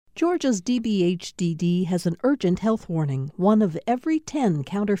Georgia's DBHDD has an urgent health warning. 1 of every 10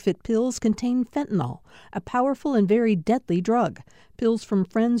 counterfeit pills contain fentanyl, a powerful and very deadly drug. Pills from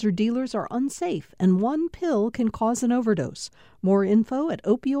friends or dealers are unsafe, and 1 pill can cause an overdose. More info at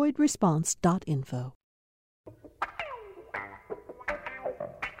opioidresponse.info.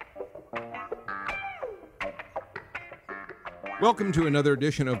 Welcome to another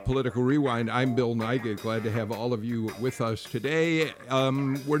edition of Political Rewind. I'm Bill Nygate. Glad to have all of you with us today.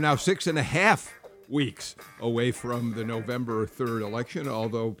 We're now 6.5 weeks away from the November 3rd election,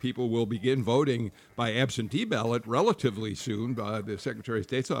 although people will begin voting by absentee ballot relatively soon. The Secretary of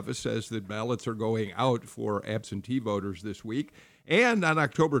State's office says that ballots are going out for absentee voters this week. And on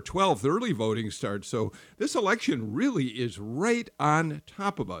October 12th, early voting starts. So this election really is right on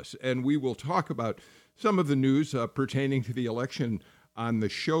top of us. And we will talk about some of the news pertaining to the election on the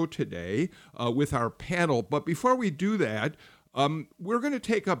show today with our panel. But before we do that, we're going to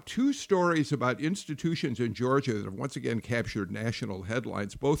take up 2 stories about institutions in Georgia that have once again captured national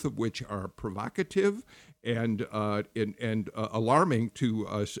headlines, both of which are provocative and alarming to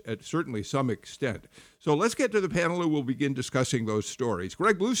us at certainly some extent. So let's get to the panel and we'll begin discussing those stories.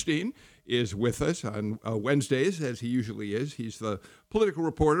 Greg Bluestein is with us on Wednesdays, as he usually is. He's the political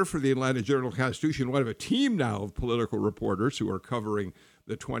reporter for the Atlanta Journal-Constitution, one of a team now of political reporters who are covering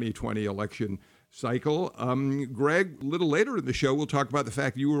the 2020 election cycle. Greg, a little later in the show, we'll talk about the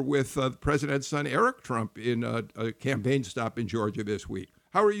fact you were with the president's son, Eric Trump, in a campaign stop in Georgia this week.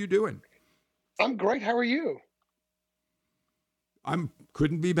 How are you doing? I'm great. How are you?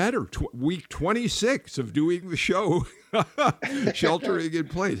 Couldn't be better. Week 26 of doing the show, sheltering in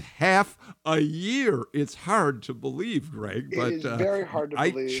place. Half a year. It's hard to believe, Greg. But it is very hard to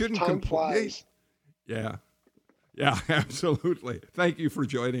believe. I shouldn't Time complain. flies. Yeah, absolutely. Thank you for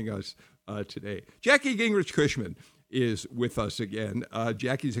joining us today. Jackie Gingrich Cushman is with us again.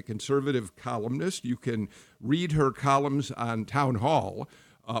 Jackie's a conservative columnist. You can read her columns on Town Hall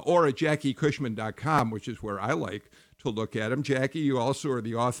or at JackieCushman.com, which is where I like to look at them. Jackie, you also are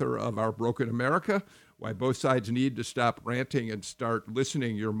the author of Our Broken America, Why Both Sides Need to Stop Ranting and Start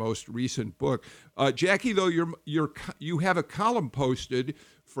Listening, your most recent book. Jackie, though, you have a column posted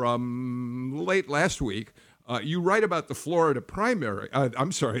from late last week. You write about the Florida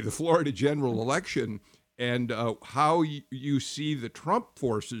the Florida general election and how you see the Trump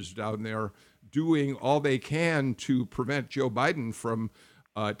forces down there doing all they can to prevent Joe Biden from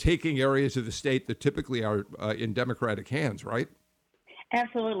taking areas of the state that typically are in Democratic hands, right?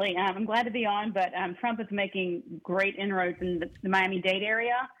 Absolutely. I'm glad to be on, but Trump is making great inroads in the Miami-Dade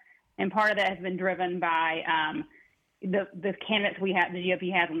area, and part of that has been driven by the candidates the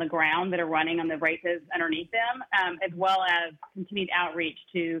GOP has on the ground that are running on the races underneath them, as well as continued outreach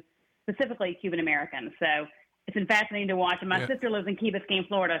to specifically Cuban Americans. So it's been fascinating to watch. And my sister lives in Key Biscayne,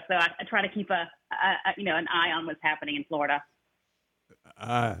 Florida, so I try to keep an eye on what's happening in Florida.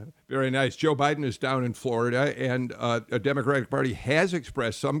 Very nice. Joe Biden is down in Florida, and a Democratic Party has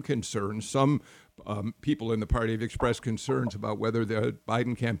expressed some concerns. Some people in the party have expressed concerns about whether the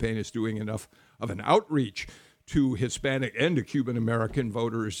Biden campaign is doing enough of an outreach to Hispanic and to Cuban American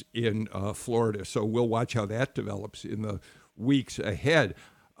voters in Florida. So we'll watch how that develops in the weeks ahead.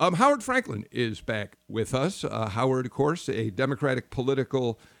 Howard Franklin is back with us. Howard, of course, a Democratic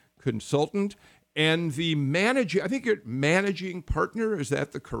political consultant and the managing partner, is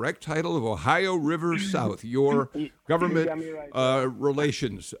that the correct title, of Ohio River South, your government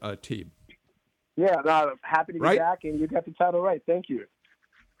relations team? Yeah, no, happy to be back, and you got the title right. Thank you.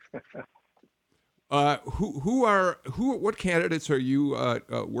 What candidates are you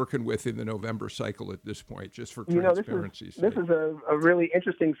working with in the November cycle at this point, just for transparency's sake? This is a really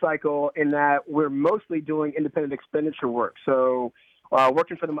interesting cycle in that we're mostly doing independent expenditure work. So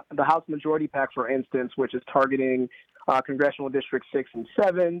working for the House Majority PAC, for instance, which is targeting Congressional District 6 and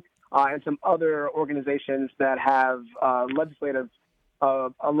 7, and some other organizations that have a legislative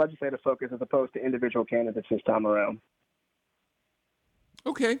focus as opposed to individual candidates this time around.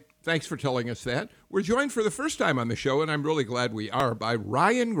 Okay, thanks for telling us that. We're joined for the first time on the show, and I'm really glad we are, by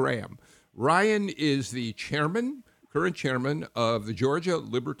Ryan Graham. Ryan is the current chairman of the Georgia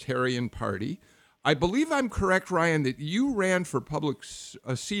Libertarian Party. I believe I'm correct, Ryan, that you ran for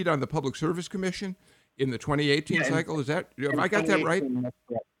a seat on the Public Service Commission in the 2018 cycle. Is that, have I got that right?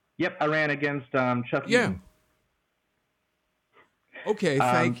 Yep, I ran against Chuck. Yeah. Okay,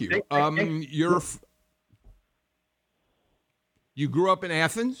 thank you. You grew up in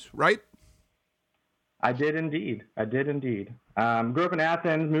Athens, right? I did indeed. Grew up in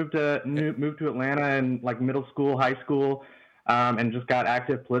Athens, moved to Atlanta in like middle school, high school, and just got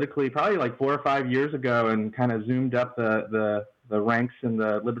active politically probably like 4 or 5 years ago, and kind of zoomed up the ranks in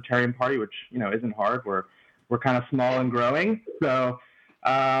the Libertarian Party, which isn't hard. We're kind of small and growing. So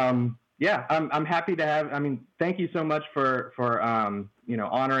yeah, I'm happy to have. I mean, thank you so much for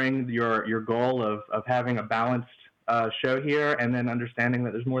honoring your goal of having a balanced show here, and then understanding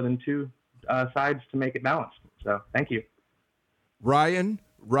that there's more than two sides to make it balanced. So thank you. Ryan,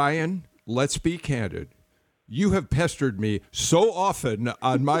 let's be candid. You have pestered me so often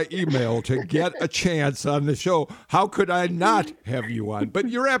on my email to get a chance on the show. How could I not have you on? But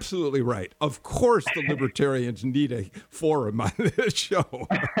you're absolutely right. Of course, the Libertarians need a forum on this show.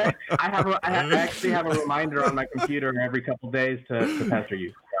 I actually have a reminder on my computer every couple of days to pester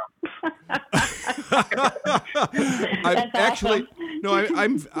you.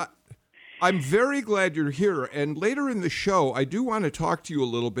 I'm very glad you're here. And later in the show, I do want to talk to you a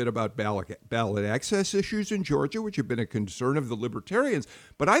little bit about ballot access issues in Georgia, which have been a concern of the Libertarians.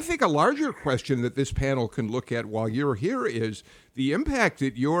 But I think a larger question that this panel can look at while you're here is the impact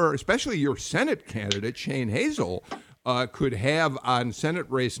that especially your Senate candidate, Shane Hazel, could have on Senate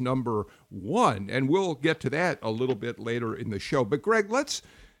race number 1. And we'll get to that a little bit later in the show. But Greg, let's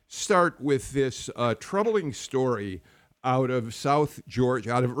start with this troubling story out of South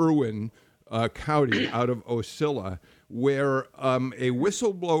Georgia, out of Irwin County, out of Ocilla, where a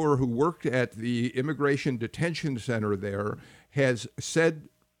whistleblower who worked at the Immigration Detention Center there has said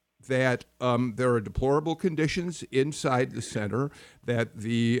that there are deplorable conditions inside the center, that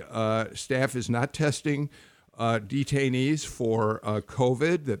the staff is not testing detainees for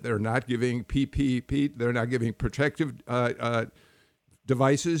COVID, that they're not giving PPP, they're not giving protective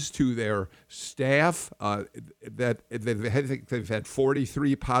devices to their staff, that they've had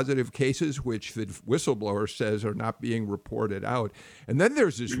 43 positive cases, which the whistleblower says are not being reported out. And then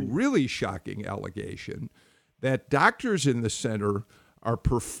there's this really shocking allegation that doctors in the center are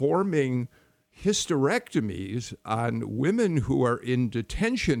performing hysterectomies on women who are in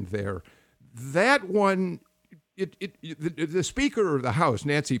detention there. That one, the Speaker of the House,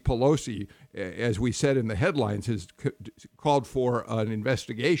 Nancy Pelosi, as we said in the headlines, has called for an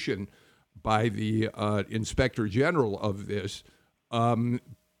investigation by the Inspector General of this.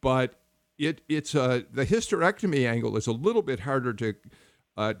 But it's the hysterectomy angle is a little bit harder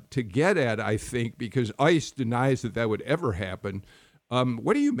to get at, I think, because ICE denies that would ever happen.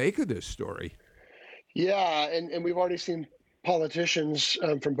 What do you make of this story? Yeah, and we've already seen politicians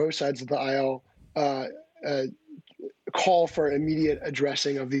from both sides of the aisle call for immediate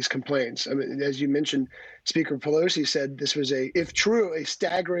addressing of these complaints. I mean, as you mentioned, Speaker Pelosi said this was if true, a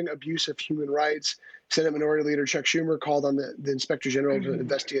staggering abuse of human rights. Senate Minority Leader Chuck Schumer called on the Inspector General to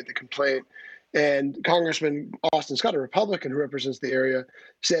investigate the complaint. And Congressman Austin Scott, a Republican who represents the area,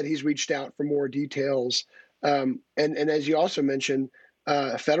 said he's reached out for more details. And as you also mentioned,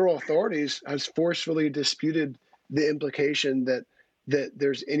 federal authorities has forcefully disputed the implication that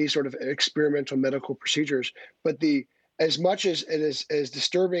there's any sort of experimental medical procedures. But as much as it is as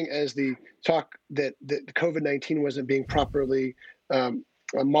disturbing as the talk that COVID-19 wasn't being properly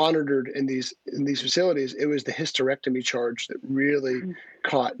monitored in these facilities, it was the hysterectomy charge that really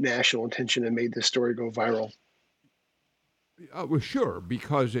caught national attention and made this story go viral. Well, sure,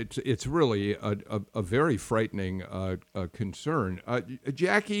 because it's really a very frightening concern.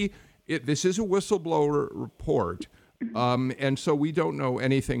 Jackie, this is a whistleblower report. And so we don't know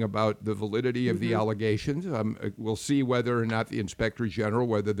anything about the validity of the allegations. We'll see whether or not the Inspector General,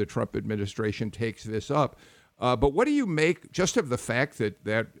 whether the Trump administration takes this up. But what do you make just of the fact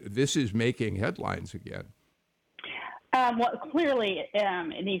that this is making headlines again? Well, clearly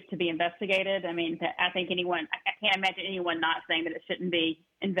it needs to be investigated. I mean, I think I can't imagine anyone not saying that it shouldn't be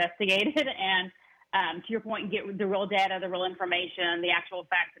investigated. And to your point, get the real data, the real information, the actual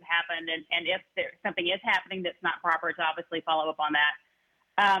facts that happened, and if something is happening that's not proper, to obviously follow up on that.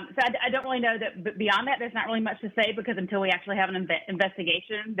 So I don't really know that, but beyond that, there's not really much to say, because until we actually have an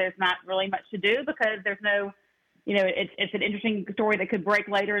investigation, there's not really much to do, because there's no, it's an interesting story that could break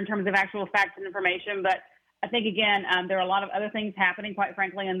later in terms of actual facts and information. But I think, again, there are a lot of other things happening, quite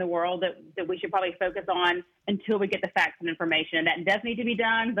frankly, in the world that we should probably focus on until we get the facts and information. That does need to be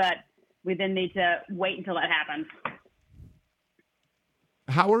done, but we then need to wait until that happens.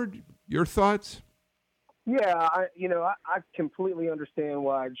 Howard, your thoughts? Yeah, I completely understand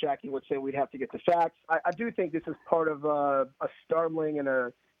why Jackie would say we'd have to get the facts. I do think this is part of a startling and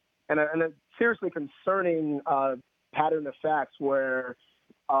a seriously concerning pattern of facts where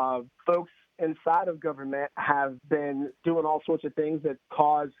folks inside of government have been doing all sorts of things that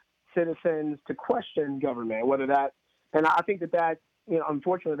cause citizens to question government, and I think that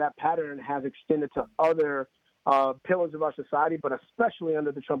unfortunately, that pattern has extended to other pillars of our society, but especially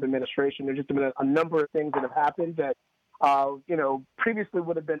under the Trump administration. There's just been a number of things that have happened that previously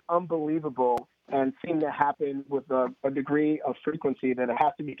would have been unbelievable and seem to happen with a degree of frequency that it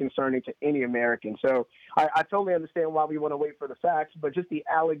has to be concerning to any American. So I totally understand why we want to wait for the facts, but just the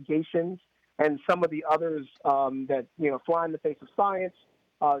allegations and some of the others that, fly in the face of science,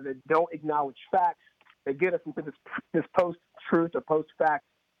 that don't acknowledge facts, that get us into this post-truth or post-fact,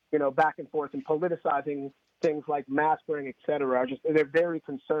 back and forth and politicizing things like mask wearing, et cetera, they're very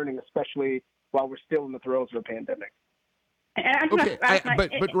concerning, especially while we're still in the throes of a pandemic. Okay,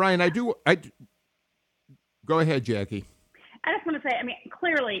 but Ryan, I go ahead, Jackie. I just want to say,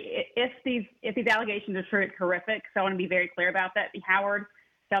 clearly, if these allegations are true, it's horrific. So I want to be very clear about that. Howard,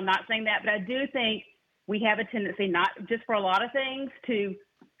 so I'm not saying that, but I do think we have a tendency, not just for a lot of things, to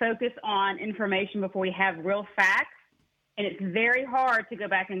focus on information before we have real facts. And it's very hard to go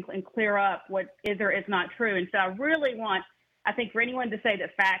back and clear up what is or is not true. And so I really want, I think, for anyone to say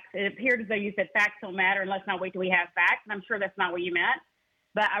that facts, it appeared as though you said facts don't matter, and let's not wait till we have facts. And I'm sure that's not what you meant.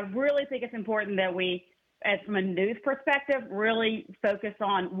 But I really think it's important that we, as from a news perspective, really focus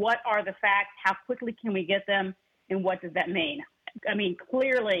on what are the facts, how quickly can we get them, and what does that mean?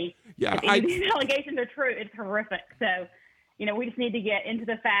 Clearly, if these allegations are true, it's horrific. So, we just need to get into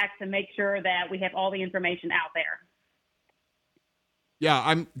the facts and make sure that we have all the information out there.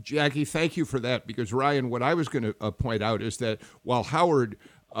 Yeah, Jackie, thank you for that, because Ryan, what I was going to point out is that while Howard,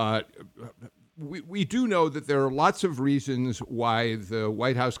 we do know that there are lots of reasons why the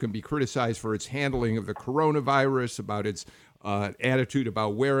White House can be criticized for its handling of the coronavirus, about its attitude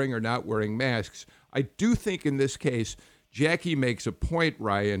about wearing or not wearing masks. I do think in this case, Jackie makes a point,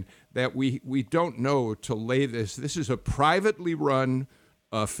 Ryan, that we don't know to lay this. This is a privately run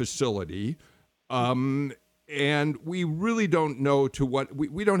facility. And we really don't know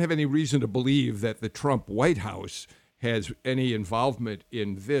we don't have any reason to believe that the Trump White House has any involvement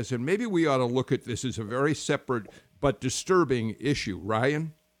in this. And maybe we ought to look at this as a very separate but disturbing issue.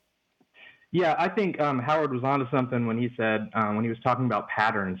 Ryan? Yeah, I think Howard was onto something when he said, when he was talking about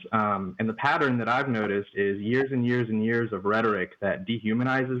patterns. And the pattern that I've noticed is years and years and years of rhetoric that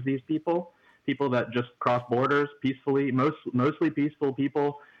dehumanizes these people that just cross borders peacefully, mostly peaceful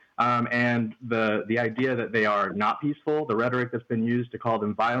people. And the idea that they are not peaceful, the rhetoric that's been used to call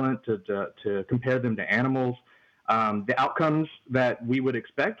them violent, to compare them to animals, the outcomes that we would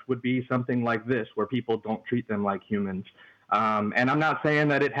expect would be something like this, where people don't treat them like humans. And I'm not saying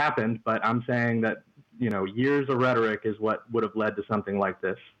that it happened, but I'm saying that, years of rhetoric is what would have led to something like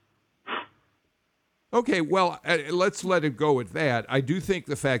this. Okay, well, let's let it go at that. I do think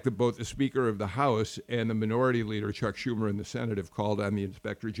the fact that both the Speaker of the House and the Minority Leader, Chuck Schumer, in the Senate have called on the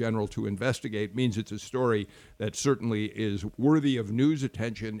Inspector General to investigate means it's a story that certainly is worthy of news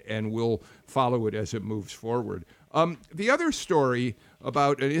attention, and we'll follow it as it moves forward. The other story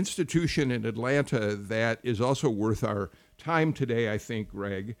about an institution in Atlanta that is also worth our time today, I think,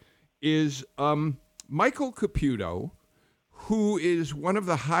 Greg, is Michael Caputo, who is one of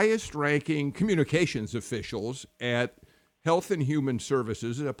the highest-ranking communications officials at Health and Human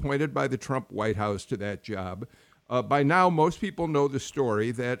Services, appointed by the Trump White House to that job. By now, most people know the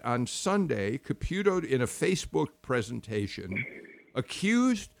story that on Sunday, Caputo, in a Facebook presentation,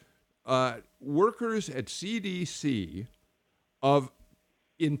 accused workers at CDC of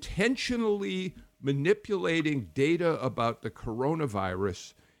intentionally manipulating data about the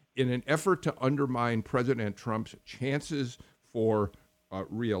coronavirus in an effort to undermine President Trump's chances for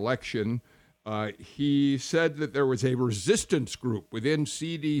re-election. He said that there was a resistance group within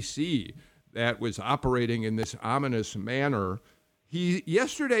CDC that was operating in this ominous manner.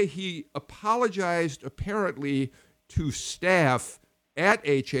 Yesterday he apologized apparently to staff at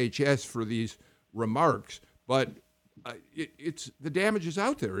HHS for these remarks, but the damage is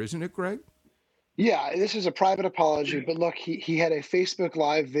out there, isn't it, Greg? Yeah, this is a private apology, but look, he had a Facebook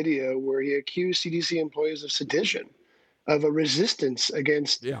Live video where he accused CDC employees of sedition, of a resistance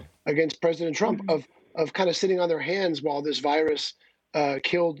against President Trump, of kind of sitting on their hands while this virus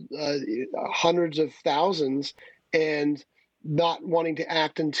killed hundreds of thousands, and not wanting to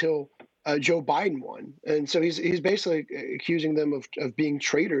act until Joe Biden won. And so he's basically accusing them of being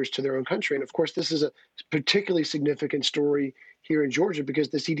traitors to their own country. And of course, this is a particularly significant story here in Georgia because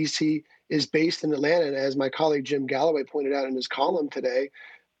the CDC is based in Atlanta. And as my colleague Jim Galloway pointed out in his column today,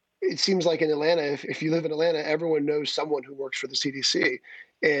 it seems like in Atlanta, if you live in Atlanta, everyone knows someone who works for the CDC.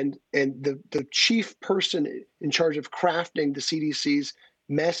 And the chief person in charge of crafting the CDC's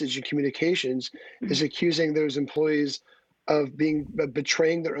message and communications is accusing those employees of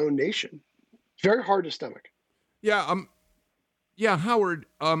betraying their own nation. It's very hard to stomach. Yeah, Howard,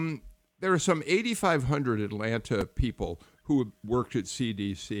 there are some 8,500 Atlanta people who worked at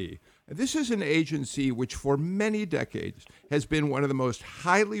CDC. This is an agency which for many decades has been one of the most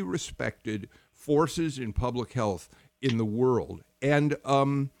highly respected forces in public health in the world. And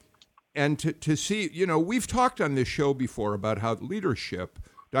to see, you know, we've talked on this show before about how leadership,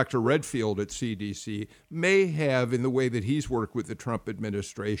 Dr. Redfield at CDC, may have, in the way that he's worked with the Trump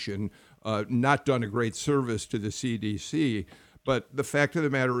administration, not done a great service to the CDC. But the fact of the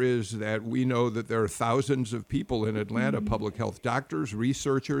matter is that we know that there are thousands of people in Atlanta, public health doctors,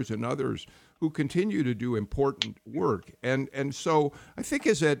 researchers, and others who continue to do important work. And so I think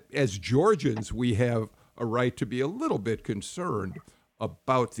as Georgians, we have a right to be a little bit concerned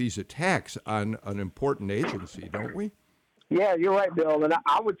about these attacks on an important agency, don't we? Yeah, you're right, Bill. And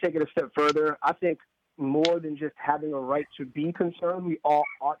I would take it a step further. I think more than just having a right to be concerned, we all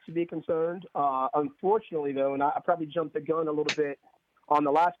ought to be concerned. Unfortunately, though, and I probably jumped the gun a little bit on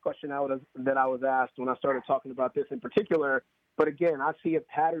the last question that I was asked when I started talking about this in particular. But again, I see a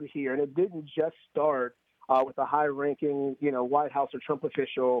pattern here, and it didn't just start with a high-ranking, White House or Trump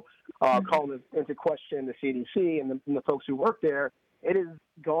official calling into question the CDC and the folks who work there. It has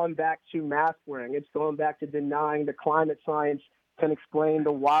gone back to mask wearing. It's gone back to denying the climate science can explain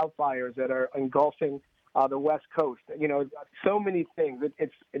the wildfires that are engulfing the West Coast. So many things.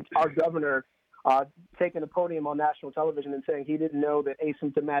 It's our governor taking a podium on national television and saying he didn't know that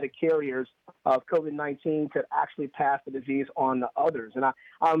asymptomatic carriers of COVID-19 could actually pass the disease on to others. And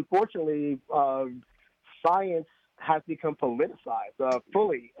unfortunately, science has become politicized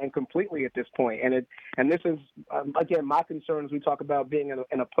fully and completely at this point. And this is, again, my concern as we talk about being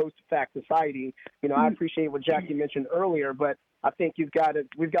in a post-fact society. I appreciate what Jackie mentioned earlier, but I think we've got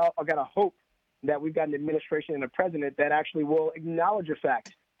to hope that we've got an administration and a president that actually will acknowledge a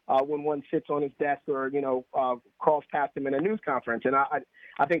fact when one sits on his desk or, crawls past him in a news conference. And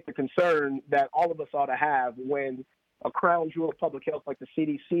I think the concern that all of us ought to have when a crown jewel of public health like the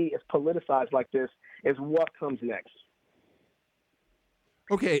CDC is politicized like this is what comes next.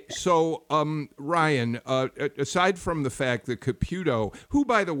 Okay, so Ryan, aside from the fact that Caputo, who,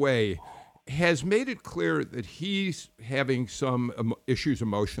 by the way, has made it clear that he's having some issues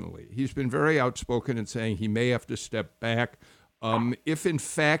emotionally. He's been very outspoken in saying he may have to step back. If, in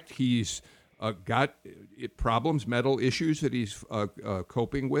fact, he's got problems, mental issues that he's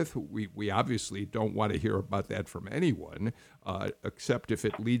coping with, we obviously don't want to hear about that from anyone, except if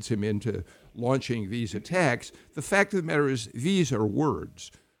it leads him into launching these attacks. The fact of the matter is these are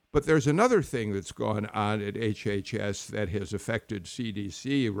words. But there's another thing that's gone on at HHS that has affected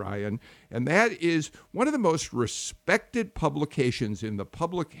CDC, Ryan, and that is one of the most respected publications in the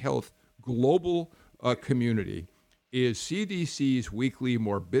public health global community is CDC's weekly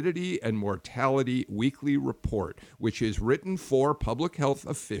morbidity and mortality weekly report, which is written for public health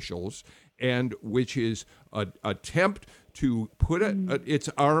officials and which is an attempt to put its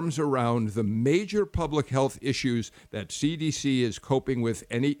arms around the major public health issues that CDC is coping with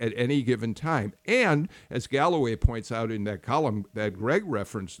at any given time. And as Galloway points out in that column that Greg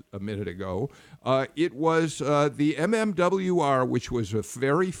referenced a minute ago, it was the MMWR, which was the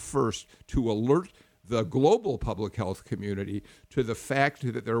very first to alert the global public health community to the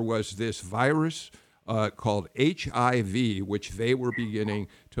fact that there was this virus called HIV, which they were beginning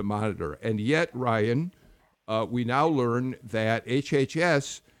to monitor. And yet, Ryan, we now learn that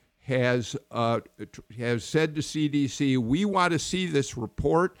HHS has said to CDC, we want to see this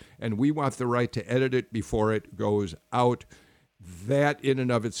report and we want the right to edit it before it goes out. That in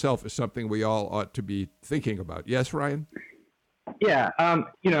and of itself is something we all ought to be thinking about. Yes, Ryan? Yeah,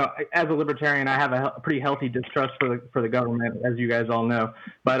 as a libertarian, I have a pretty healthy distrust for the government, as you guys all know.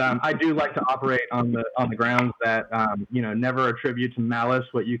 But I do like to operate on the grounds that never attribute to malice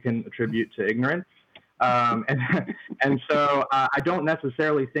what you can attribute to ignorance. And so I don't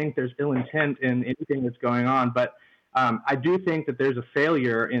necessarily think there's ill intent in anything that's going on, but I do think that there's a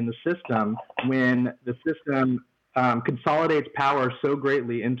failure in the system when the system consolidates power so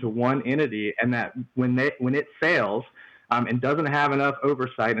greatly into one entity, and that when it fails. And doesn't have enough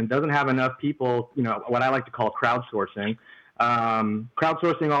oversight and doesn't have enough people, what I like to call crowdsourcing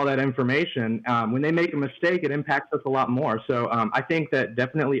all that information. When they make a mistake, it impacts us a lot more. So I think that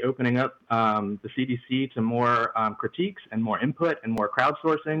definitely opening up the CDC to more critiques and more input and more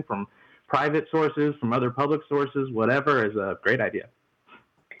crowdsourcing from private sources, from other public sources, whatever, is a great idea.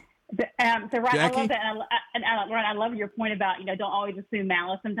 Ryan, Jackie? I love that, and Ryan, I love your point about don't always assume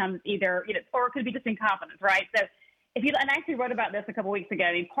malice. Sometimes either or it could be just incompetence, right? So. And I actually wrote about this a couple weeks ago.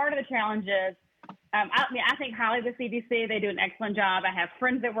 I mean, part of the challenge is, I think highly of the CDC. They do an excellent job. I have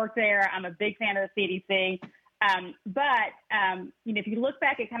friends that work there. I'm a big fan of the CDC. But if you look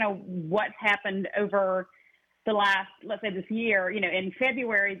back at kind of what's happened over the last, let's say this year, in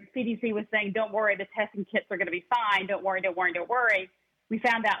February, CDC was saying, don't worry, the testing kits are going to be fine. Don't worry, don't worry, don't worry. We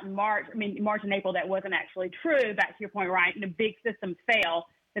found out in March and April, that wasn't actually true. Back to your point, right? Big systems fail,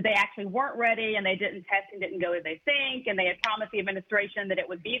 that they actually weren't ready and they didn't test and didn't go as they think. And they had promised the administration that it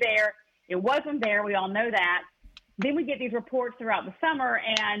would be there. It wasn't there. We all know that. Then we get these reports throughout the summer.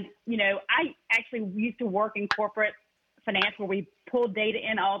 And, I actually used to work in corporate finance where we pulled data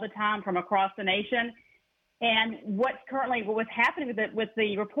in all the time from across the nation. And what was happening with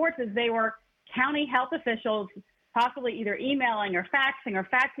the reports is they were county health officials possibly either emailing or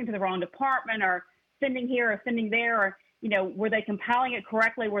faxing to the wrong department, or sending here or sending there, or, were they compiling it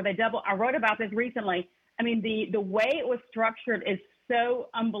correctly? Were they double? I wrote about this recently. The way it was structured is so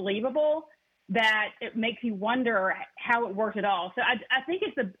unbelievable that it makes you wonder how it worked at all. So I think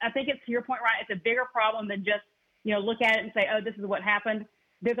it's to your point, right? It's a bigger problem than just, look at it and say, oh, this is what happened.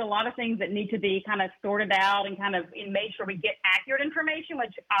 There's a lot of things that need to be kind of sorted out and made sure we get accurate information,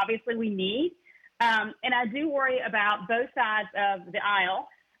 which obviously we need. And I do worry about both sides of the aisle,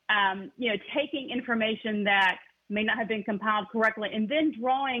 taking information that may not have been compiled correctly and then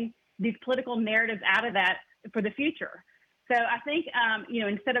drawing these political narratives out of that for the future. So I think,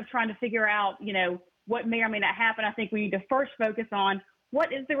 instead of trying to figure out, what may or may not happen, I think we need to first focus on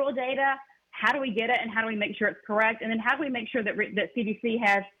what is the real data, how do we get it, and how do we make sure it's correct, and then how do we make sure that CDC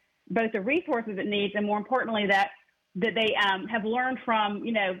has both the resources it needs and, more importantly, that they have learned from,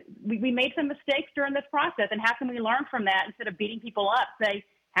 we made some mistakes during this process, and how can we learn from that instead of beating people up, say,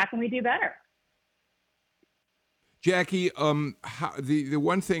 how can we do better? Jackie, the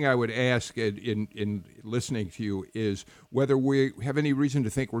one thing I would ask in listening to you is whether we have any reason to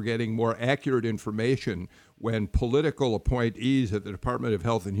think we're getting more accurate information when political appointees at the Department of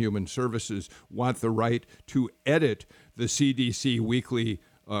Health and Human Services want the right to edit the CDC weekly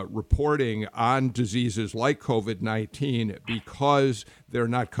reporting on diseases like COVID-19 because they're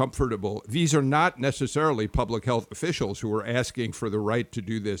not comfortable. These are not necessarily public health officials who are asking for the right to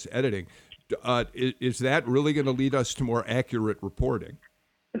do this editing. Is that really going to lead us to more accurate reporting?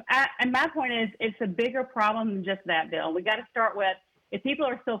 And my point is, it's a bigger problem than just that, Bill. We got to start with, if people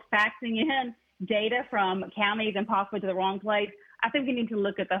are still faxing in data from counties and possibly to the wrong place, I think we need to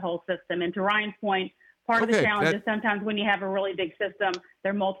look at the whole system. And to Ryan's point, part of the challenge is sometimes when you have a really big system,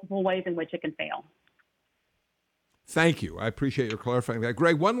 there are multiple ways in which it can fail. Thank you. I appreciate your clarifying that.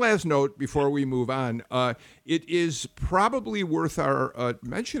 Greg, one last note before we move on. It is probably worth our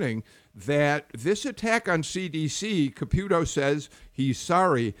mentioning that this attack on CDC, Caputo says he's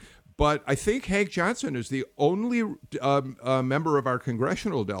sorry, but I think Hank Johnson is the only member of our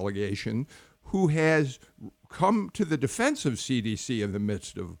congressional delegation who has come to the defense of CDC in the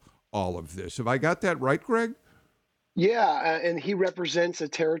midst of all of this. Have I got that right, Greg? Yeah, and he represents a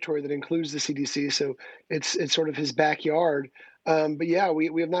territory that includes the CDC, so it's sort of his backyard. But yeah,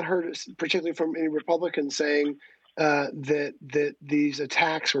 we have not heard, particularly from any Republicans, saying that these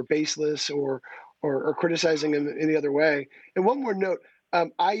attacks were baseless or criticizing them in any other way. And one more note,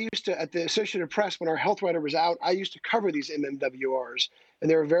 I used to, at the Associated Press, when our health writer was out, I used to cover these MMWRs, and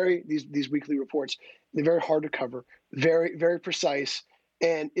they were these weekly reports. They're very hard to cover, very, very precise.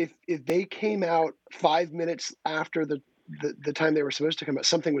 And if they came out 5 minutes after the time they were supposed to come out,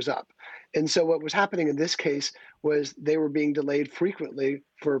 something was up. And so what was happening in this case was they were being delayed frequently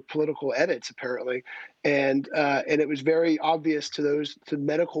for political edits, apparently. And it was very obvious to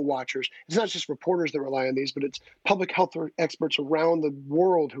medical watchers. It's not just reporters that rely on these, but it's public health experts around the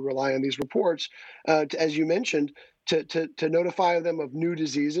world who rely on these reports, as you mentioned, to notify them of new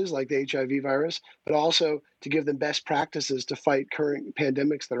diseases like the HIV virus, but also to give them best practices to fight current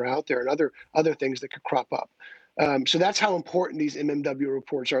pandemics that are out there and other things that could crop up. So that's how important these MMW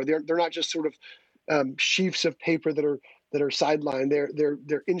reports are. They're not just sort of sheafs of paper that are sidelined.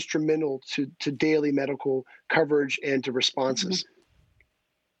 They're instrumental to daily medical coverage and to responses.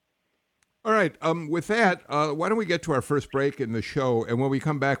 All right. With that, why don't we get to our first break in the show? And when we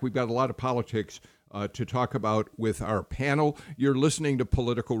come back, we've got a lot of politics to talk about with our panel. You're listening to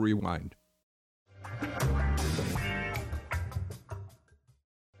Political Rewind.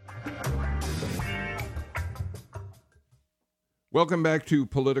 Welcome back to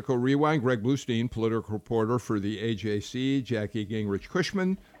Political Rewind. Greg Bluestein, political reporter for the AJC. Jackie Gingrich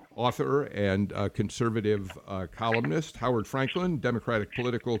Cushman, author and conservative columnist. Howard Franklin, Democratic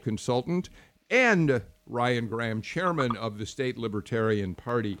political consultant. And Ryan Graham, chairman of the State Libertarian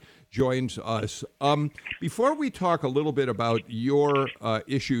Party, joins us. Before we talk a little bit about your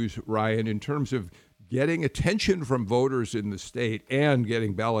issues, Ryan, in terms of getting attention from voters in the state and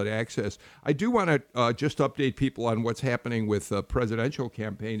getting ballot access. I do want to just update people on what's happening with the presidential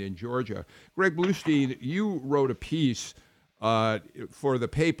campaign in Georgia. Greg Bluestein, you wrote a piece for the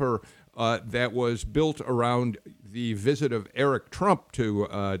paper that was built around the visit of Eric Trump to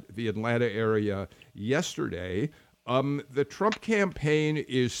the Atlanta area yesterday. The Trump campaign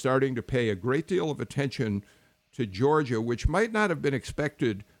is starting to pay a great deal of attention to Georgia, which might not have been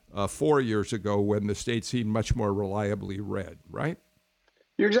expected 4 years ago when the state seemed much more reliably red, right?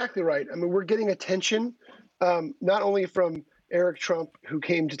 You're exactly right. I mean, we're getting attention not only from Eric Trump, who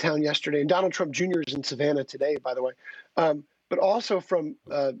came to town yesterday, and Donald Trump Jr. is in Savannah today, by the way, but also from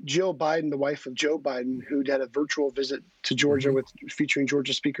Jill Biden, the wife of Joe Biden, who had a virtual visit to Georgia featuring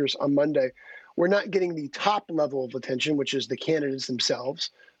Georgia speakers on Monday. We're not getting the top level of attention, which is the candidates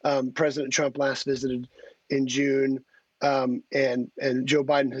themselves. President Trump last visited in June, and Joe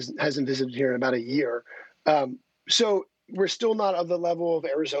Biden hasn't visited here in about a year. So we're still not of the level of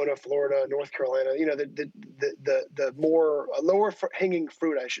Arizona, Florida, North Carolina. You know, the more lower hanging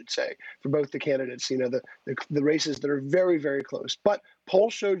fruit, I should say, for both the candidates. You know, the races that are very, very close. But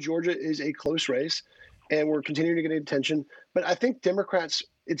polls show Georgia is a close race, and we're continuing to get attention. But I think Democrats,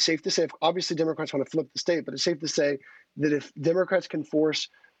 it's safe to say, obviously Democrats want to flip the state, but it's safe to say that if Democrats can force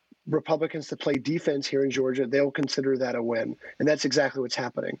Republicans to play defense here in Georgia, they'll consider that a win. And that's exactly what's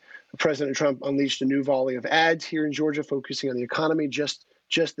happening. President Trump unleashed a new volley of ads here in Georgia, focusing on the economy just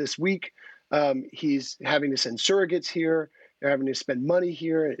this week. He's having to send surrogates here. They're having to spend money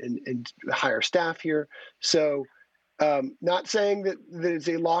here and hire staff here. So not saying that it's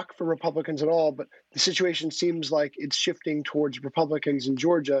a lock for Republicans at all, but the situation seems like it's shifting towards Republicans in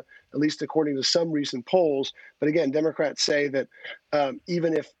Georgia, at least according to some recent polls. But again, Democrats say that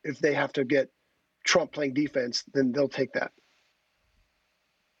even if they have to get Trump playing defense, then they'll take that.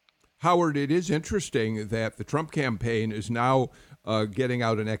 Howard, it is interesting that the Trump campaign is now getting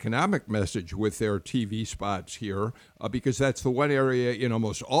out an economic message with their TV spots here, because that's the one area in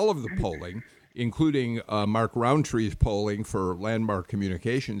almost all of the polling, including Mark Roundtree's polling for Landmark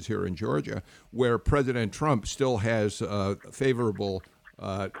Communications here in Georgia, where President Trump still has favorable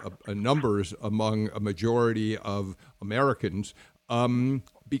numbers among a majority of Americans,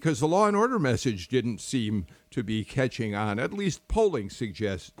 because the law and order message didn't seem to be catching on. At least polling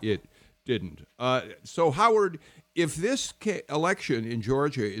suggests it didn't. So, Howard, if this election in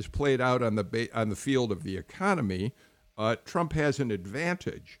Georgia is played out on the field of the economy, Trump has an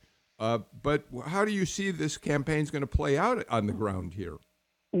advantage. But how do you see this campaign's going to play out on the ground here?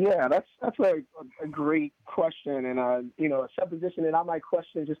 Yeah, that's a great question, and suppositioning I might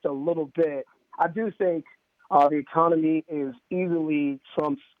question just a little bit. I do think the economy is easily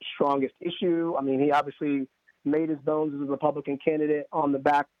Trump's strongest issue. I mean, he obviously made his bones as a Republican candidate on the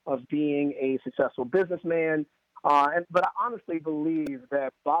back of being a successful businessman, but I honestly believe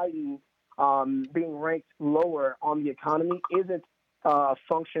that Biden being ranked lower on the economy isn't a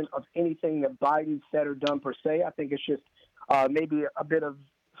function of anything that Biden said or done per se. I think it's just maybe a bit of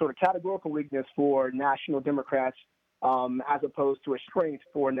sort of categorical weakness for national Democrats as opposed to a strength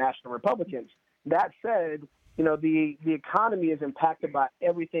for national Republicans. That said, the economy is impacted by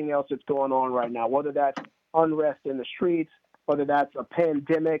everything else that's going on right now, whether that's unrest in the streets, whether that's a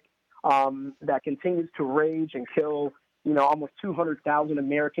pandemic that continues to rage and kill almost 200,000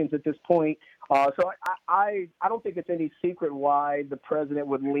 Americans at this point. So I don't think it's any secret why the president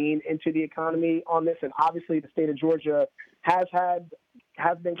would lean into the economy on this. And obviously the state of Georgia has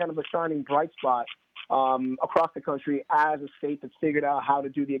been kind of a shining bright spot across the country as a state that's figured out how to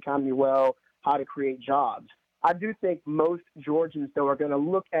do the economy well, how to create jobs. I do think most Georgians, though, are going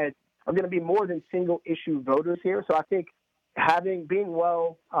to be more than single issue voters here. So I think being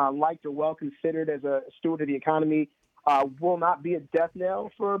well liked or well considered as a steward of the economy will not be a death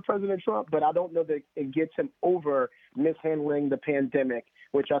knell for President Trump, but I don't know that it gets him over mishandling the pandemic,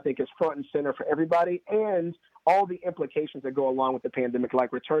 which I think is front and center for everybody, and all the implications that go along with the pandemic,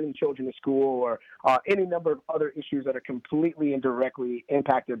 like returning children to school or any number of other issues that are completely and directly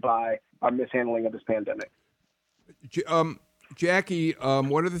impacted by our mishandling of this pandemic. Jackie,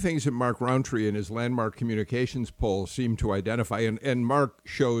 one of the things that Mark Roundtree in his Landmark Communications poll seemed to identify, and Mark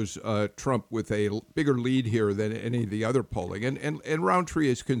shows Trump with a bigger lead here than any of the other polling, and Roundtree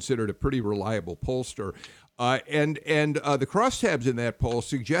is considered a pretty reliable pollster. And the crosstabs in that poll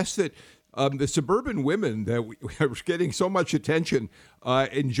suggest that the suburban women that are getting so much attention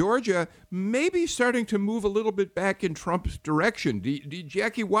in Georgia may be starting to move a little bit back in Trump's direction.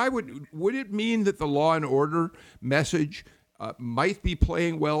 Jackie, why would it mean that the law and order message might be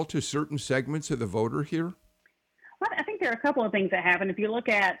playing well to certain segments of the voter here? Well, I think there are a couple of things that happened. If you look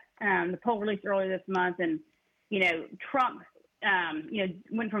at the poll released earlier this month, and Trump,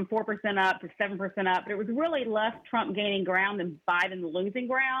 went from 4% up to 7% up, but it was really less Trump gaining ground than Biden losing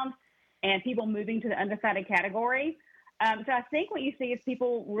ground, and people moving to the undecided category. So I think what you see is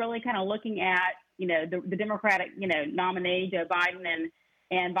people really kind of looking at the Democratic nominee Joe Biden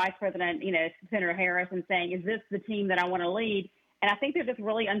and Vice President Senator Harris and saying, is this the team that I want to lead? And I think they're just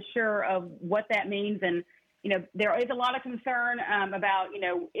really unsure of what that means. And, there is a lot of concern about,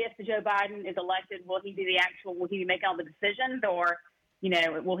 if Joe Biden is elected, will he be making all the decisions, or,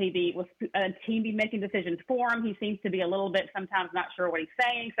 will a team be making decisions for him? He seems to be a little bit sometimes not sure what he's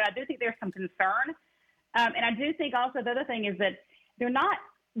saying. So I do think there's some concern. And I do think also the other thing is that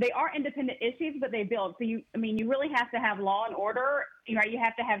they are independent issues, but they build. So you really have to have law and order. You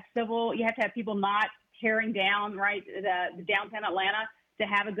have to have you have to have people not tearing down, right, the downtown Atlanta to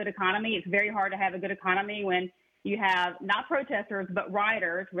have a good economy. It's very hard to have a good economy when you have not protesters, but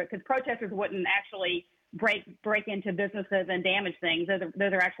rioters, because protesters wouldn't actually break into businesses and damage things.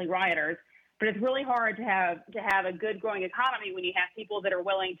 Those are actually rioters. But it's really hard to have a good growing economy when you have people that are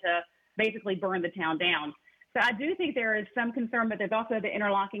willing to basically burn the town down. So I do think there is some concern, but there's also the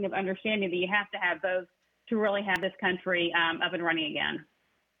interlocking of understanding that you have to have both to really have this country up and running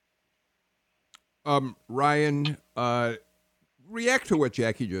again. Ryan, react to what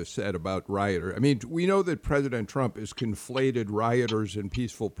Jackie just said about rioters. I mean, we know that President Trump has conflated rioters and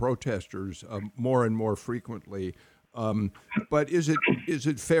peaceful protesters more and more frequently. But is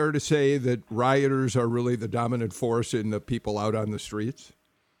it fair to say that rioters are really the dominant force in the people out on the streets?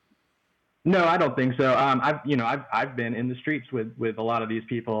 No, I don't think so. I've been in the streets with a lot of these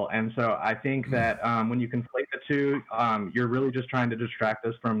people, and so I think that when you conflate the two, you're really just trying to distract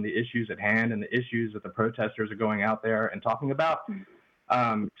us from the issues at hand and the issues that the protesters are going out there and talking about.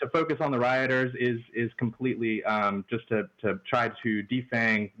 To focus on the rioters is completely just to try to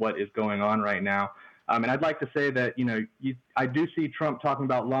defang what is going on right now. And I'd like to say that, I do see Trump talking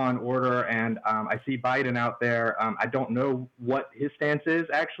about law and order, and I see Biden out there. I don't know what his stance is,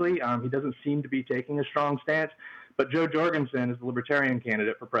 actually. He doesn't seem to be taking a strong stance. But Jo Jorgensen is the Libertarian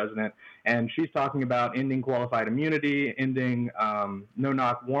candidate for president, and she's talking about ending qualified immunity, ending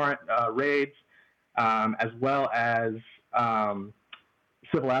no-knock warrant raids, as well as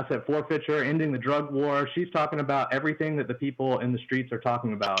civil asset forfeiture, ending the drug war. She's talking about everything that the people in the streets are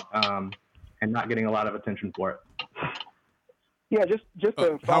talking about. And not getting a lot of attention for it. Yeah, just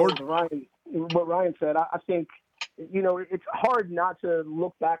to follow what Ryan said, I think, it's hard not to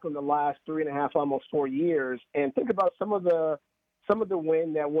look back on the last 3.5, almost 4 years, and think about some of the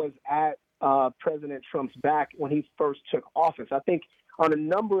wind that was at President Trump's back when he first took office. I think on a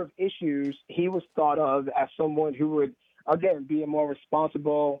number of issues, he was thought of as someone who would, again, be a more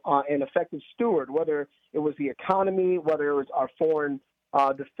responsible and effective steward, whether it was the economy, whether it was our foreign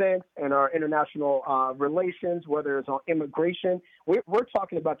defense and our international relations, whether it's on immigration. We're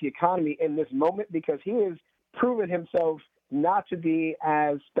talking about the economy in this moment because he has proven himself not to be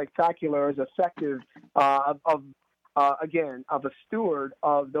as spectacular, as effective of a steward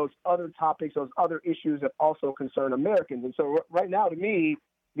of those other topics, those other issues that also concern Americans. And so right now, to me,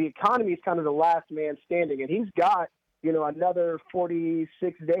 the economy is kind of the last man standing, and he's got, another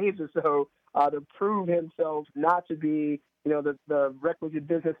 46 days or so to prove himself not to be the requisite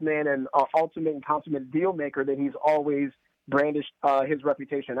businessman and ultimate and consummate deal maker that he's always brandished his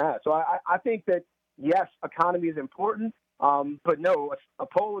reputation as. So I think that, yes, economy is important, but no, a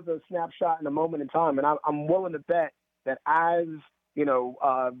poll is a snapshot in a moment in time. And I'm willing to bet that as,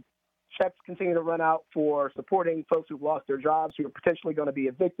 checks continue to run out for supporting folks who've lost their jobs, who are potentially going to be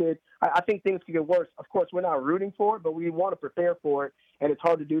evicted, I think things could get worse. Of course, we're not rooting for it, but we want to prepare for it. And it's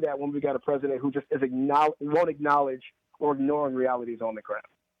hard to do that when we got a president who just won't acknowledge or ignoring realities on the ground.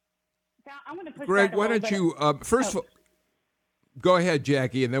 Now, I'm going to push Greg, back why don't you first of all, go ahead,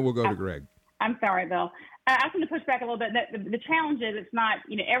 Jackie, and then we'll go to Greg. I'm sorry, Bill. I was going to push back a little bit. The challenge is it's not,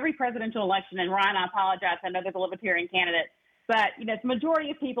 every presidential election, and Ryan, I apologize, I know there's a Libertarian candidate, but, it's the majority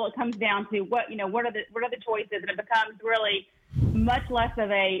of people, it comes down to what are the choices, and it becomes really much less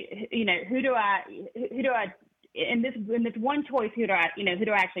of a, who do I, in this one choice, who do I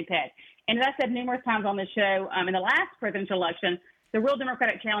actually pick? And as I said numerous times on this show, in the last presidential election, the real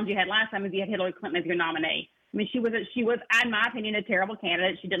Democratic challenge you had last time was you had Hillary Clinton as your nominee. I mean, she was, in my opinion, a terrible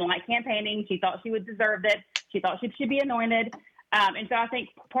candidate. She didn't like campaigning. She thought she would deserve it. She thought she should be anointed. And so I think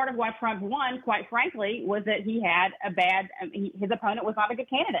part of why Trump won, quite frankly, was that he had his opponent was not a good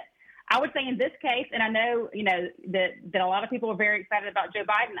candidate. I would say in this case, and I know, that a lot of people are very excited about Joe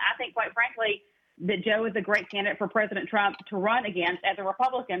Biden. I think, quite frankly, that Joe is a great candidate for President Trump to run against as a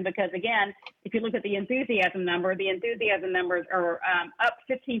Republican, because, again, if you look at the enthusiasm numbers are up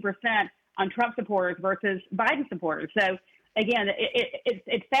 15% on Trump supporters versus Biden supporters. So, again,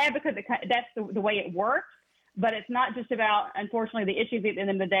 it's sad because that's the way it works, but it's not just about, unfortunately, the issues at the end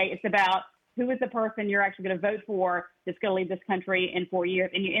of the day. It's about who is the person you're actually going to vote for that's going to lead this country in 4 years,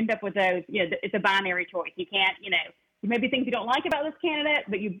 and you end up with those. It's a binary choice. You can't, there may be things you don't like about this candidate,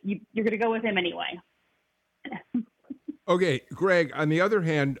 but you're going to go with him anyway. Okay, Greg, on the other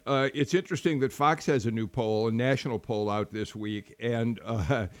hand, it's interesting that Fox has a new poll, a national poll out this week, and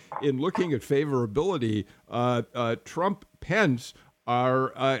in looking at favorability, Trump, Pence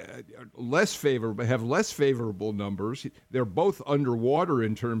are have less favorable numbers. They're both underwater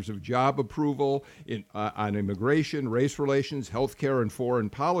in terms of job approval on immigration, race relations, healthcare, and foreign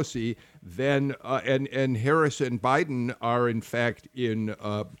policy. Then and Harris and Biden are in fact in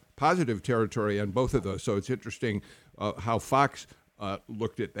positive territory on both of those. So it's interesting how Fox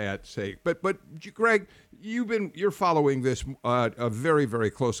looked at that. But Greg, you're following this very,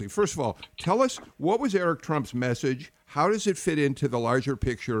 very closely. First of all, tell us, what was Eric Trump's message? How does it fit into the larger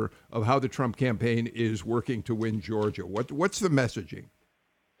picture of how the Trump campaign is working to win Georgia? What's the messaging?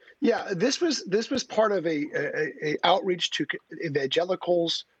 Yeah, this was part of a outreach to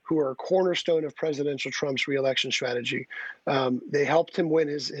evangelicals who are a cornerstone of presidential Trump's reelection strategy. They helped him win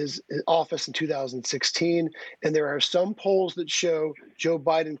his office in 2016, and there are some polls that show Joe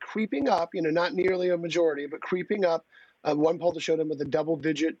Biden creeping up, not nearly a majority, but creeping up. One poll that showed him with a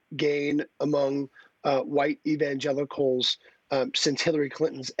double-digit gain among white evangelicals since Hillary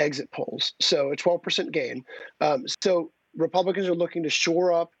Clinton's exit polls. So a 12% gain. So Republicans are looking to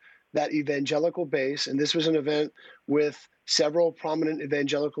shore up that evangelical base. And this was an event with several prominent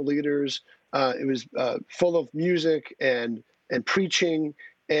evangelical leaders. It was full of music and preaching.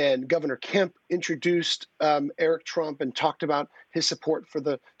 And Governor Kemp introduced Eric Trump and talked about his support for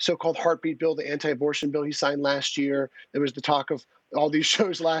the so-called heartbeat bill, the anti-abortion bill he signed last year. There was the talk of all these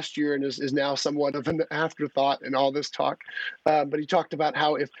shows last year and is now somewhat of an afterthought in all this talk. But he talked about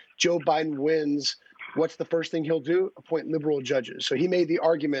how if Joe Biden wins, what's the first thing he'll do? Appoint liberal judges. So he made the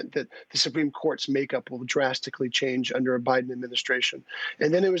argument that the Supreme Court's makeup will drastically change under a Biden administration.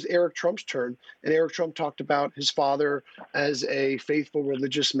 And then it was Eric Trump's turn. And Eric Trump talked about his father as a faithful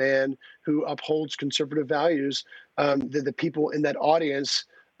religious man who upholds conservative values that the people in that audience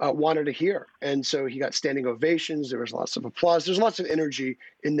wanted to hear. And so he got standing ovations. There was lots of applause. There's lots of energy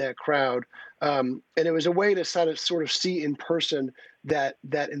in that crowd. And it was a way to sort of see in person that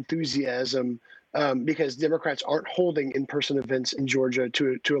enthusiasm, because Democrats aren't holding in-person events in Georgia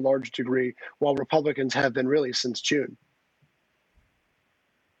to a large degree, while Republicans have been really since June.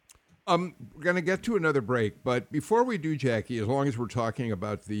 We're going to get to another break, but before we do, Jackie, as long as we're talking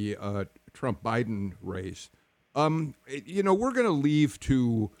about the Trump-Biden race, we're going to leave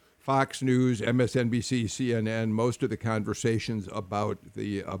to Fox News, MSNBC, CNN, most of the conversations about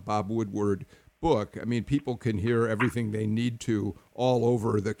the Bob Woodward book. I mean, people can hear everything they need to all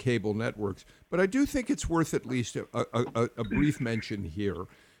over the cable networks. But I do think it's worth at least a brief mention here.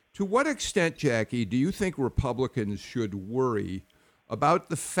 To what extent, Jackie, do you think Republicans should worry about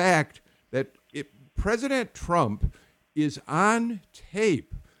the fact that President Trump is on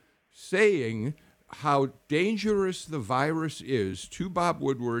tape saying how dangerous the virus is to Bob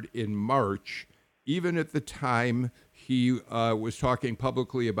Woodward in March, even at the time he was talking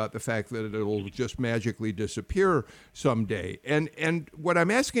publicly about the fact that it'll just magically disappear someday. And what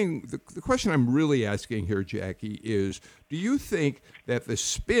I'm asking, the question I'm really asking here, Jackie, is do you think that the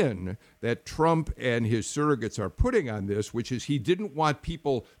spin that Trump and his surrogates are putting on this, which is he didn't want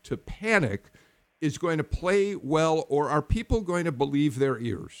people to panic, is going to play well, or are people going to believe their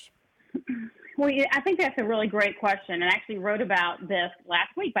ears? Well, I think that's a really great question, and I actually wrote about this last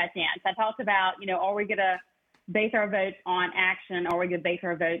week by chance. I talked about, are we going to base our votes on action, or are we going to base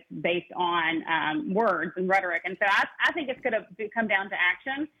our votes based on words and rhetoric? And so I think it's going to come down to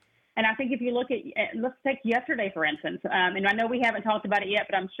action. And I think if you look at, let's take yesterday, for instance, and I know we haven't talked about it yet,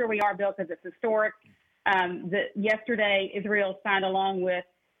 but I'm sure we are, Bill, because it's historic. That yesterday, Israel signed, along with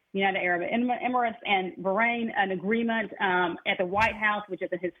United Arab Emirates and Bahrain, an agreement at the White House, which is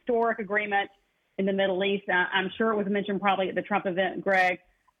a historic agreement in the Middle East. I'm sure it was mentioned probably at the Trump event, Greg.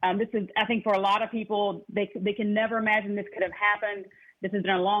 This is, I think, for a lot of people, they can never imagine this could have happened. This has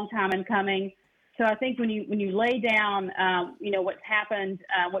been a long time in coming. So I think when you lay down, what's happened,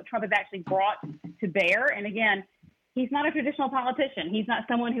 what Trump has actually brought to bear, and again, he's not a traditional politician. He's not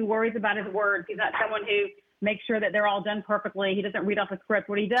someone who worries about his words. He's not someone who makes sure that they're all done perfectly. He doesn't read off a script.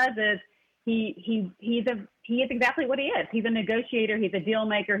 What he does is he is exactly what he is. He's a negotiator. He's a deal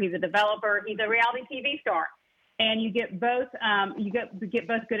maker. He's a developer. He's a reality TV star. And you get both get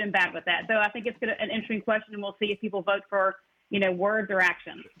both good and bad with that. So I think it's an interesting question, and we'll see if people vote for words or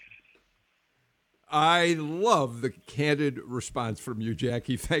actions. I love the candid response from you,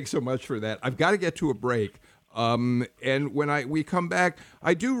 Jackie. Thanks so much for that. I've got to get to a break. And when we come back,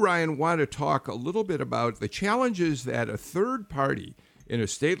 I do, Ryan, want to talk a little bit about the challenges that a third party in a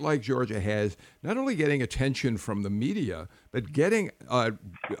state like Georgia has, not only getting attention from the media, but getting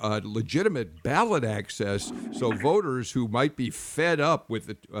legitimate ballot access so voters who might be fed up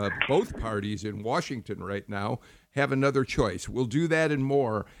with both parties in Washington right now have another choice. We'll do that and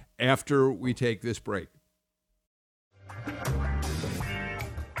more after we take this break.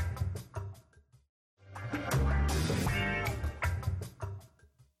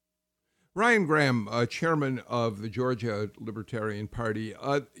 Ryan Graham, chairman of the Georgia Libertarian Party,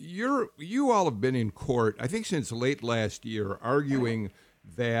 you all have been in court, I think since late last year, arguing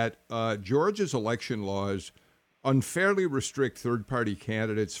that Georgia's election laws unfairly restrict third-party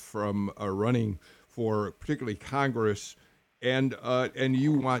candidates from running for particularly Congress, and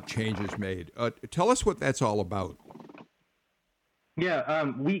you want changes made. Tell us what that's all about. Yeah,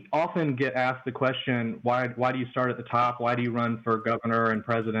 we often get asked the question, why do you start at the top? Why do you run for governor and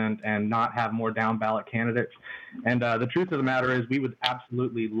president and not have more down ballot candidates? And the truth of the matter is we would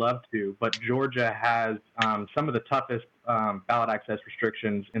absolutely love to, but Georgia has some of the toughest ballot access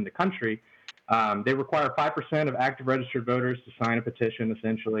restrictions in the country. They require 5% of active registered voters to sign a petition,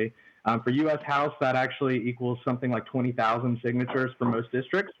 essentially. For U.S. House, that actually equals something like 20,000 signatures for most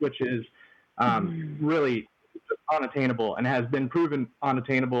districts, which is really unattainable and has been proven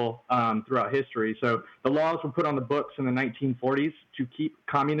unattainable throughout history. So the laws were put on the books in the 1940s to keep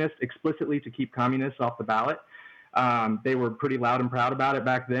explicitly to keep communists off the ballot. They were pretty loud and proud about it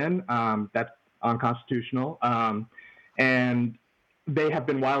back then. That's unconstitutional. And they have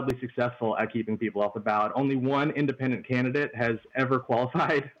been wildly successful at keeping people off the ballot. Only one independent candidate has ever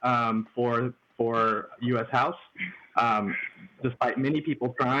qualified for U.S. House, despite many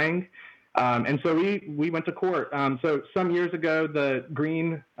people trying. And so we went to court. So some years ago, the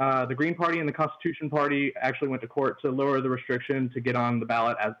Green Party and the Constitution Party actually went to court to lower the restriction to get on the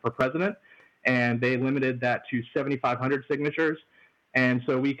ballot for president, and they limited that to 7,500 signatures. And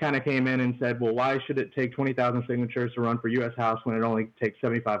so we kind of came in and said, well, why should it take 20,000 signatures to run for U.S. House when it only takes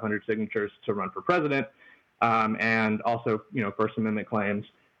 7,500 signatures to run for president, and also First Amendment claims.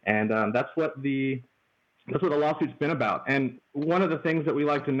 And that's what the lawsuit's been about. And one of the things that we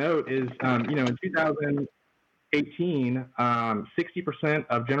like to note is, in 2018, 60%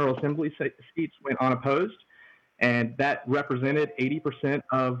 of General Assembly seats went unopposed, and that represented 80%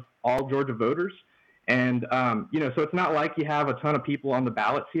 of all Georgia voters. And, so it's not like you have a ton of people on the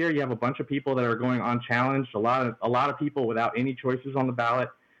ballots here. You have a bunch of people that are going unchallenged, a lot of people without any choices on the ballot.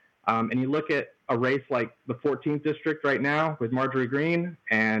 And you look at a race like the 14th district right now with Marjorie Greene,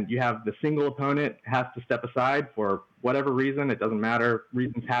 and you have the single opponent has to step aside for whatever reason. It doesn't matter.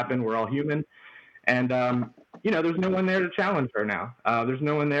 Reasons happen. We're all human. And, there's no one there to challenge her now. There's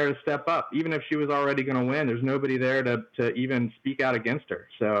no one there to step up. Even if she was already going to win, there's nobody there to even speak out against her.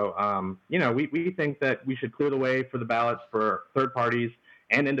 So, we think that we should clear the way for the ballots for third parties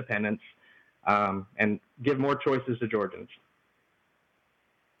and independents, and give more choices to Georgians.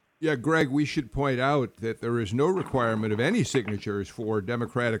 Yeah, Greg, we should point out that there is no requirement of any signatures for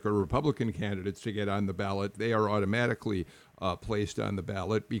Democratic or Republican candidates to get on the ballot. They are automatically placed on the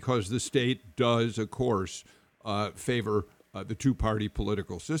ballot because the state does, of course, favor the two-party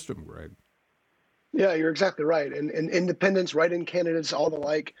political system, Greg. Yeah, you're exactly right. And independents, write-in candidates, all the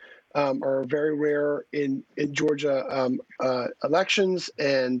like, are very rare in Georgia elections,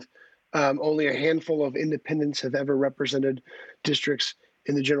 and only a handful of independents have ever represented districts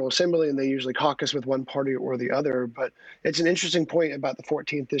in the General Assembly, and they usually caucus with one party or the other. But it's an interesting point about the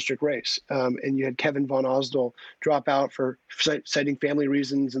 14th district race. And you had Kevin Von Osdol drop out for citing family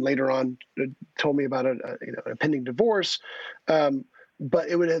reasons, and later on told me about a pending divorce. But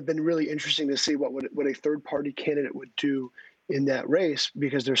it would have been really interesting to see what a third party candidate would do in that race,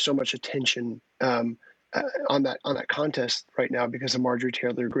 because there's so much attention on that contest right now because of Marjorie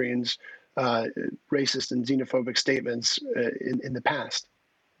Taylor Greene's racist and xenophobic statements in the past.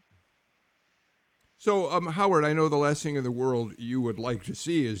 So, Howard, I know the last thing in the world you would like to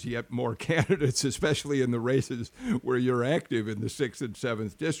see is yet more candidates, especially in the races where you're active in the 6th and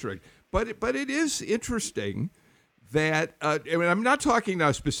 7th district. But it is interesting that, I'm not talking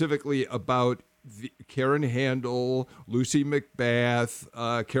now specifically about Karen Handel, Lucy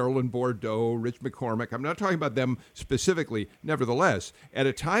McBath, Carolyn Bordeaux, Rich McCormick. I'm not talking about them specifically. Nevertheless, at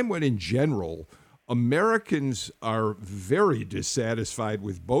a time when in general Americans are very dissatisfied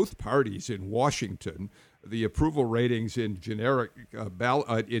with both parties in Washington, the approval ratings in generic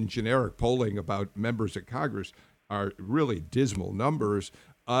polling about members of Congress are really dismal numbers.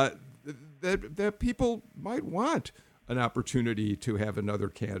 That people might want an opportunity to have another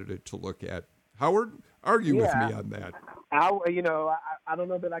candidate to look at. Howard, argue with me on that. I don't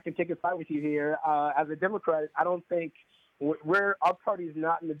know that I can take a fight with you here. As a Democrat, I don't think our party is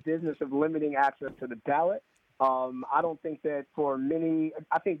not in the business of limiting access to the ballot. I don't think that for many.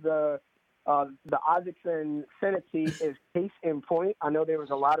 I think the Isaacson Senate seat is case in point. I know there was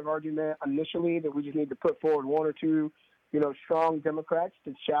a lot of argument initially that we just need to put forward one or two, strong Democrats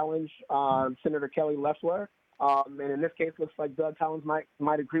to challenge Senator Kelly Loeffler. And in this case, looks like Doug Collins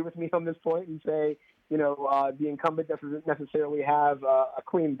might agree with me on this point and say, the incumbent doesn't necessarily have a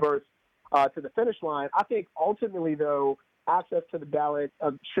clean berth to the finish line. I think ultimately, though, access to the ballot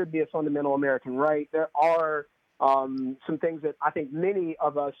should be a fundamental American right. There are some things that I think many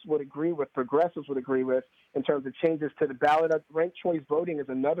of us would agree with, progressives would agree with, in terms of changes to the ballot. Ranked choice voting is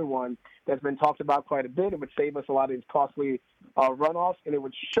another one that's been talked about quite a bit. It would save us a lot of these costly runoffs, and it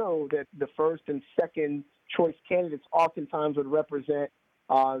would show that the first and second choice candidates oftentimes would represent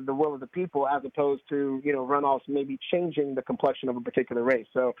the will of the people, as opposed to, runoffs maybe changing the complexion of a particular race.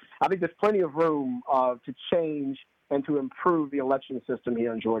 So I think there's plenty of room to change and to improve the election system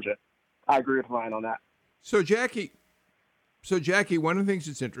here in Georgia. I agree with Ryan on that. So Jackie, one of the things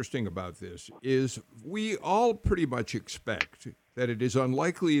that's interesting about this is we all pretty much expect that it is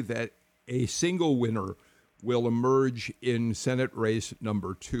unlikely that a single winner will emerge in Senate race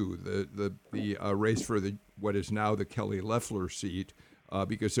number 2, the race for what is now the Kelly Loeffler seat,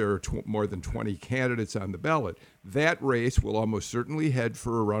 because there are more than 20 candidates on the ballot. That race will almost certainly head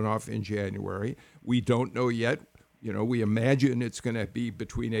for a runoff in January. We don't know yet. We imagine it's going to be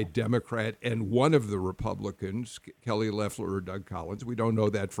between a Democrat and one of the Republicans, Kelly Loeffler or Doug Collins. We don't know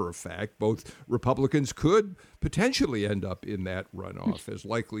that for a fact. Both Republicans could potentially end up in that runoff, as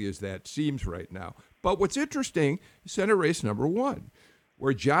likely as that seems right now. But what's interesting is Senate race number 1,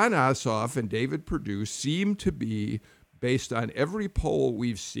 where John Ossoff and David Perdue seem to be, based on every poll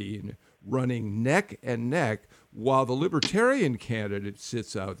we've seen, running neck and neck, while the Libertarian candidate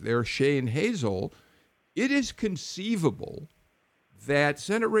sits out there, Shane Hazel. It is conceivable that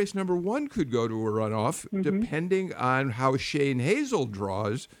Senate race number 1 could go to a runoff, depending on how Shane Hazel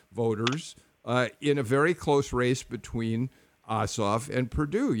draws voters in a very close race between Ossoff and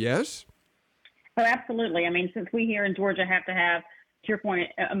Perdue. Yes? Oh, absolutely. I mean, since we here in Georgia have to have, to your point,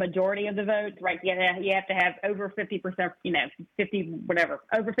 a majority of the votes, right? You have to have over 50%,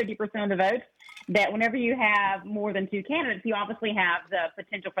 over 50% of the votes. That whenever you have more than 2 candidates, you obviously have the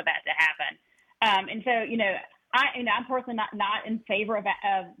potential for that to happen. And so, I'm personally not in favor of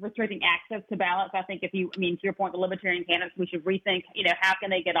restricting access to ballots. I think to your point, the Libertarian candidates, we should rethink, how can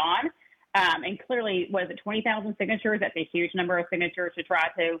they get on? And clearly, was it 20,000 signatures? That's a huge number of signatures to try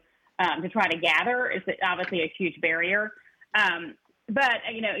to gather. It's obviously a huge barrier. But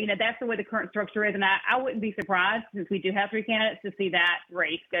that's the way the current structure is, and I wouldn't be surprised, since we do have 3 candidates, to see that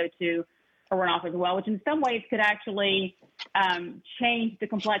race go to a runoff as well, which in some ways could actually change the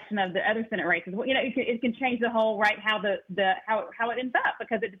complexion of the other Senate races. Well, it can change the whole, right, how how it ends up,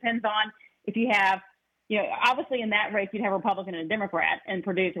 because it depends on if you have, obviously in that race you'd have a Republican and a Democrat in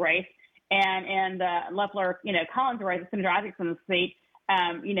Purdue's race, and Loeffler, Collins race, Senator Isaacson's seat.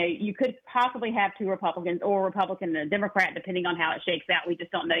 You could possibly have 2 Republicans, or a Republican and a Democrat, depending on how it shakes out. We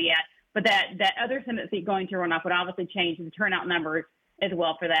just don't know yet. But that other Senate seat going to runoff would obviously change the turnout numbers as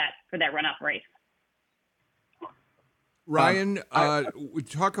well for that runoff race. Ryan, we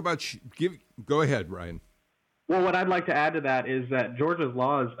talk about go ahead, Ryan. Well, what I'd like to add to that is that Georgia's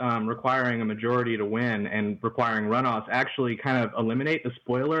laws requiring a majority to win and requiring runoffs actually kind of eliminate the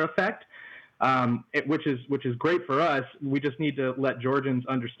spoiler effect, which is great for us. We just need to let Georgians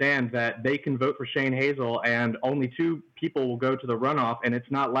understand that they can vote for Shane Hazel and only 2 people will go to the runoff, and it's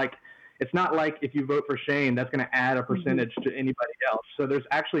not like if you vote for Shane, that's going to add a percentage to anybody else. So there's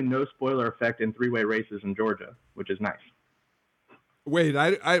actually no spoiler effect in 3-way races in Georgia, which is nice. Wait,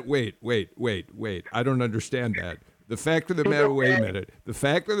 wait. I don't understand that. The fact of the matter, wait a minute. The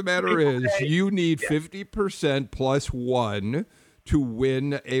fact of the matter is you need 50% plus 1 to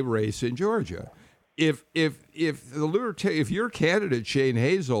win a race in Georgia. If your candidate, Shane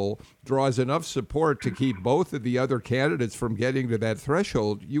Hazel, draws enough support to keep both of the other candidates from getting to that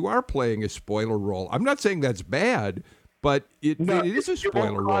threshold, you are playing a spoiler role. I'm not saying that's bad, but it is a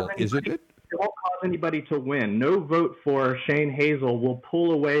spoiler role, isn't it? won't cause anybody to win. No vote for Shane Hazel will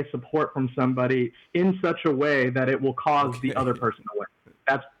pull away support from somebody in such a way that it will cause the other person to win.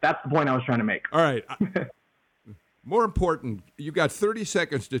 That's the point I was trying to make. All right. More important, you got 30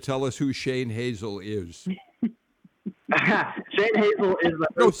 seconds to tell us who Shane Hazel is. Shane Hazel is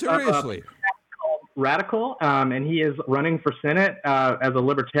no, seriously. Radical, and he is running for Senate as a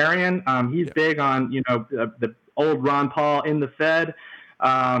libertarian. He's big on the old Ron Paul in the Fed,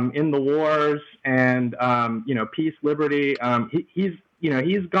 in the wars, and peace, liberty.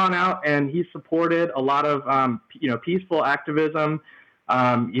 He's gone out and he's supported a lot of peaceful activism.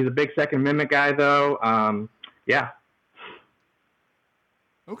 He's a big Second Amendment guy, though. Yeah.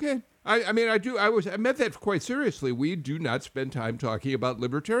 Okay. I meant that quite seriously. We do not spend time talking about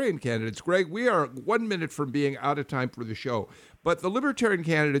libertarian candidates. Greg, we are 1 minute from being out of time for the show. But the libertarian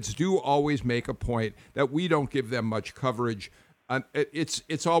candidates do always make a point that we don't give them much coverage.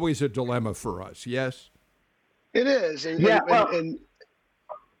 It's always a dilemma for us, yes? It is. And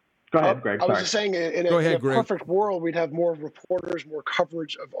go ahead, Greg. I was just saying, in a Greg. perfect world, we'd have more reporters, more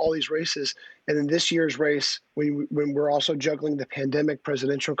coverage of all these races. And in this year's race, when we're also juggling the pandemic,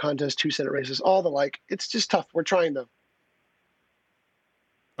 presidential contest, 2 Senate races, all the like, it's just tough. We're trying to.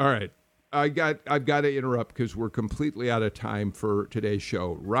 All right. I've got to interrupt because we're completely out of time for today's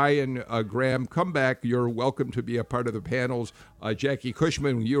show. Ryan, Graham, come back. You're welcome to be a part of the panels. Jackie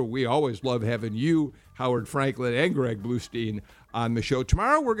Cushman, we always love having you, Howard Franklin, and Greg Bluestein on the show.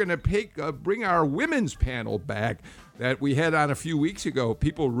 Tomorrow we're going to bring our women's panel back that we had on a few weeks ago.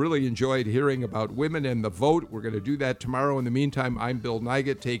 People really enjoyed hearing about women and the vote. We're going to do that tomorrow. In the meantime, I'm Bill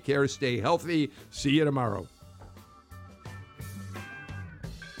Nigut. Take care. Stay healthy. See you tomorrow.